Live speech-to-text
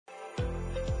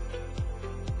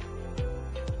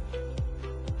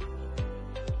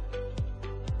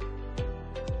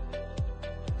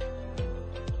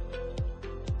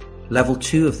Level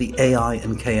 2 of the AI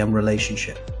and KM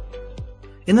relationship.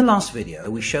 In the last video,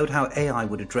 we showed how AI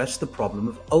would address the problem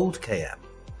of old KM,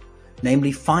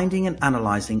 namely finding and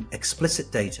analyzing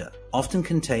explicit data, often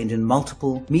contained in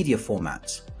multiple media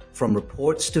formats, from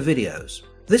reports to videos.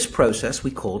 This process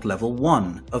we called Level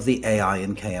 1 of the AI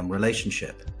and KM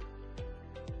relationship.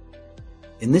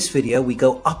 In this video, we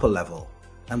go up a level,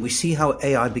 and we see how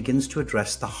AI begins to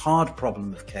address the hard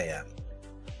problem of KM,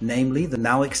 namely the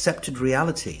now accepted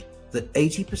reality that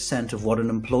 80% of what an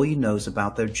employee knows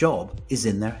about their job is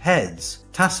in their heads,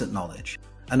 tacit knowledge,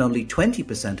 and only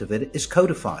 20% of it is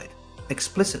codified,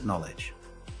 explicit knowledge.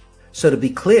 So to be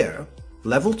clear,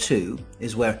 Level 2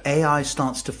 is where AI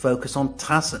starts to focus on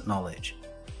tacit knowledge,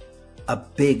 a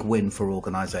big win for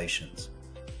organizations.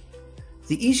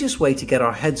 The easiest way to get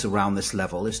our heads around this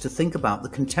level is to think about the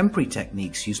contemporary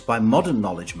techniques used by modern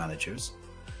knowledge managers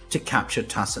to capture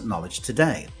tacit knowledge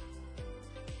today.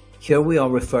 Here we are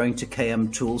referring to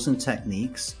KM tools and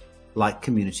techniques like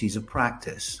communities of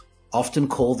practice, often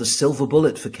called the silver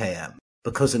bullet for KM,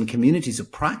 because in communities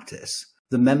of practice,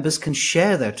 the members can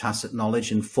share their tacit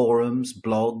knowledge in forums,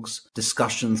 blogs,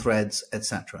 discussion threads,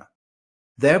 etc.,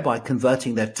 thereby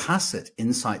converting their tacit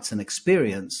insights and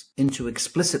experience into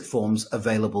explicit forms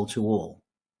available to all.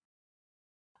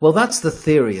 Well, that's the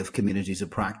theory of communities of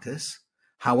practice.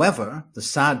 However, the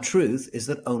sad truth is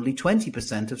that only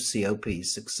 20% of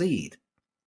COPs succeed.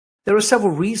 There are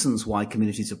several reasons why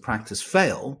communities of practice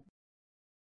fail,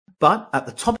 but at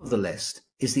the top of the list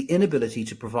is the inability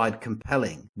to provide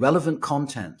compelling, relevant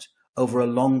content over a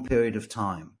long period of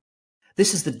time.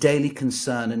 This is the daily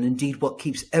concern and indeed what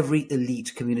keeps every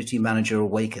elite community manager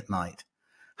awake at night: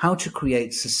 how to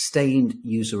create sustained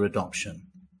user adoption.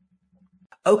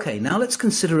 Okay, now let's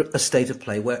consider a state of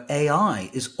play where AI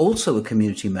is also a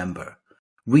community member,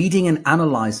 reading and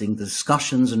analyzing the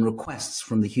discussions and requests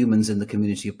from the humans in the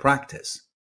community of practice,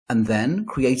 and then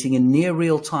creating in near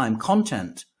real-time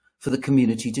content for the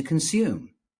community to consume,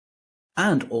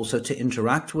 and also to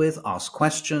interact with, ask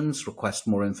questions, request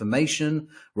more information,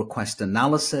 request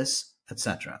analysis,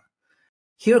 etc.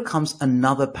 Here comes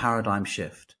another paradigm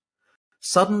shift.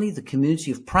 Suddenly, the community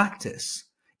of practice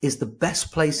is the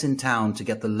best place in town to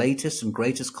get the latest and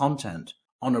greatest content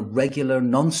on a regular,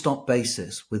 non-stop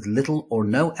basis with little or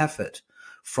no effort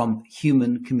from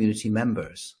human community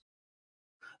members.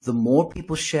 The more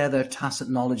people share their tacit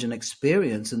knowledge and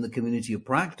experience in the community of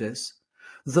practice,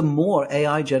 the more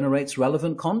AI generates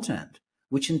relevant content,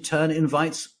 which in turn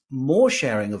invites more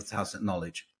sharing of tacit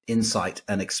knowledge, insight,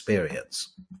 and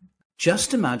experience.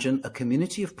 Just imagine a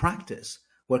community of practice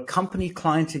where company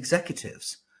client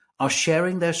executives are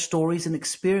sharing their stories and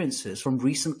experiences from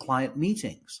recent client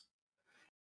meetings.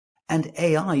 And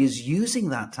AI is using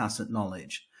that tacit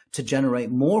knowledge to generate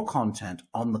more content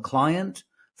on the client,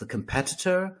 the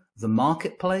competitor, the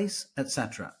marketplace,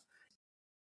 etc.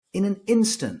 In an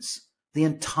instance, the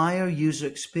entire user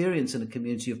experience in a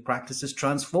community of practice is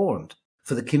transformed.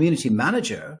 For the community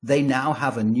manager, they now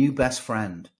have a new best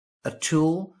friend, a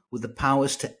tool with the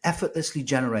powers to effortlessly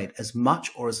generate as much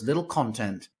or as little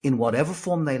content in whatever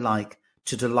form they like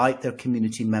to delight their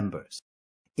community members.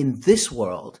 In this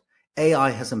world, AI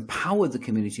has empowered the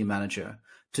community manager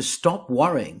to stop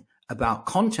worrying about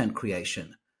content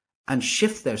creation and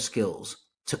shift their skills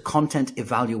to content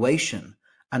evaluation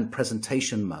and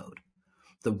presentation mode.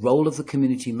 The role of the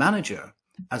community manager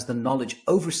as the knowledge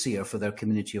overseer for their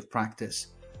community of practice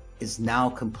is now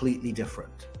completely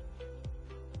different.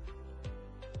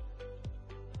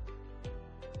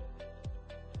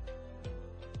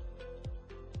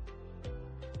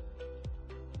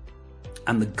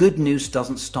 And the good news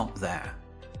doesn't stop there.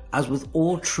 As with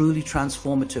all truly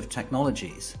transformative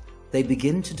technologies, they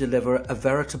begin to deliver a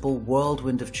veritable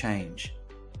whirlwind of change.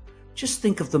 Just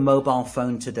think of the mobile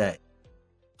phone today.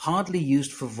 Hardly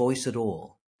used for voice at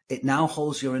all, it now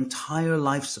holds your entire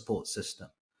life support system.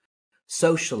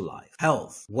 Social life,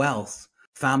 health, wealth,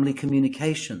 family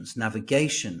communications,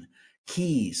 navigation,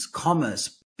 keys,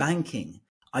 commerce, banking,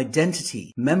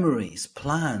 identity, memories,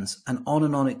 plans, and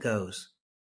on it goes.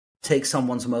 Take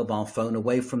someone's mobile phone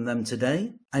away from them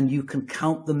today, and you can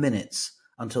count the minutes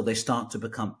until they start to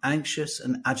become anxious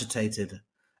and agitated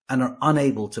and are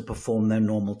unable to perform their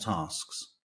normal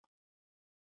tasks.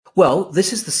 Well,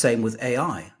 this is the same with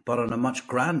AI, but on a much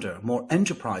grander, more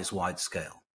enterprise-wide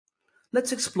scale.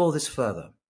 Let's explore this further.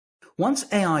 Once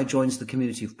AI joins the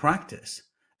community of practice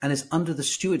and is under the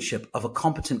stewardship of a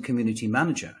competent community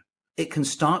manager, it can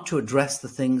start to address the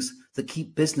things that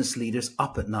keep business leaders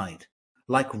up at night,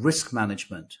 like risk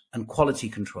management and quality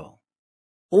control.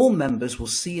 All members will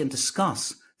see and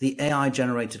discuss the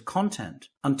AI-generated content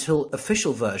until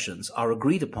official versions are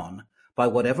agreed upon by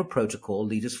whatever protocol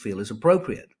leaders feel is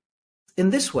appropriate. In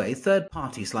this way, third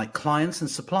parties like clients and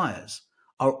suppliers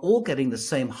are all getting the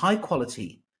same high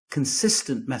quality,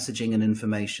 consistent messaging and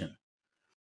information.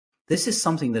 This is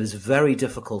something that is very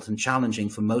difficult and challenging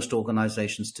for most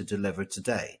organizations to deliver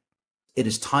today. It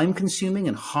is time-consuming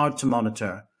and hard to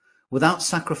monitor without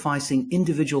sacrificing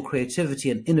individual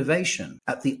creativity and innovation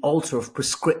at the altar of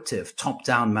prescriptive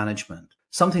top-down management,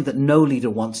 something that no leader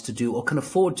wants to do or can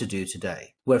afford to do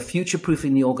today, where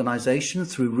future-proofing the organization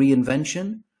through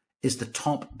reinvention is the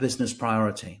top business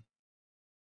priority.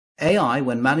 AI,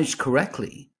 when managed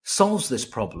correctly, solves this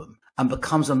problem and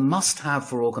becomes a must-have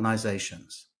for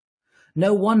organizations.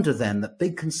 No wonder then that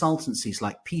big consultancies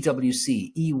like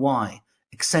PwC, EY,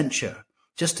 Accenture,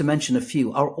 just to mention a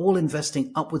few, are all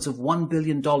investing upwards of $1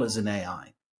 billion in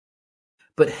AI.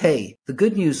 But hey, the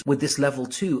good news with this level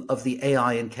 2 of the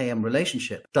AI and KM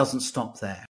relationship doesn't stop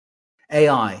there.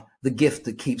 AI, the gift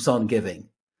that keeps on giving.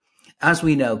 As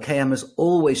we know, KM has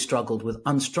always struggled with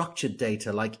unstructured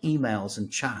data like emails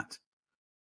and chat.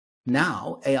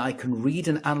 Now, AI can read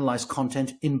and analyze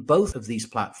content in both of these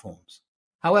platforms.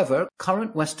 However,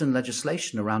 current Western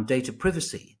legislation around data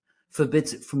privacy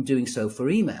forbids it from doing so for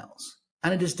emails,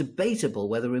 and it is debatable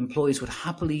whether employees would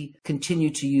happily continue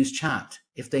to use chat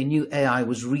if they knew AI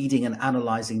was reading and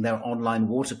analyzing their online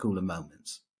water cooler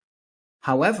moments.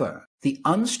 However, the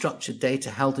unstructured data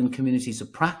held in communities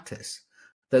of practice,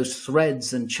 those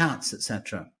threads and chats,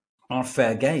 etc., are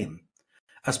fair game,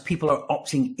 as people are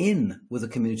opting in with a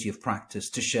community of practice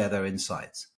to share their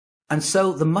insights. And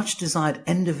so the much desired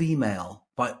end of email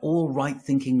by all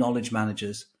right-thinking knowledge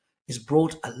managers is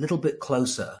brought a little bit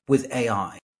closer with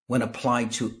AI when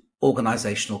applied to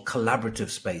organizational collaborative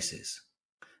spaces.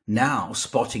 Now,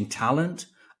 spotting talent,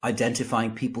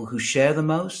 identifying people who share the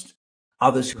most,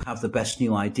 others who have the best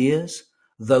new ideas,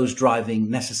 those driving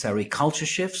necessary culture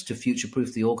shifts to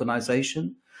future-proof the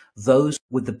organization, those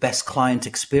with the best client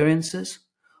experiences,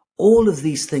 all of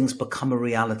these things become a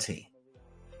reality.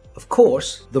 Of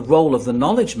course, the role of the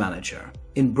knowledge manager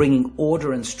in bringing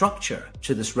order and structure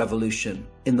to this revolution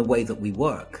in the way that we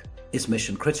work is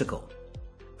mission critical.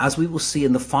 As we will see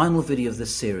in the final video of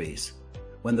this series,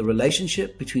 when the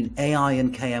relationship between AI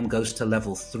and KM goes to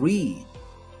level 3,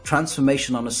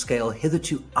 transformation on a scale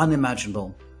hitherto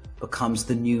unimaginable becomes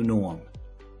the new norm.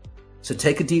 So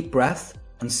take a deep breath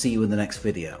and see you in the next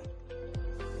video.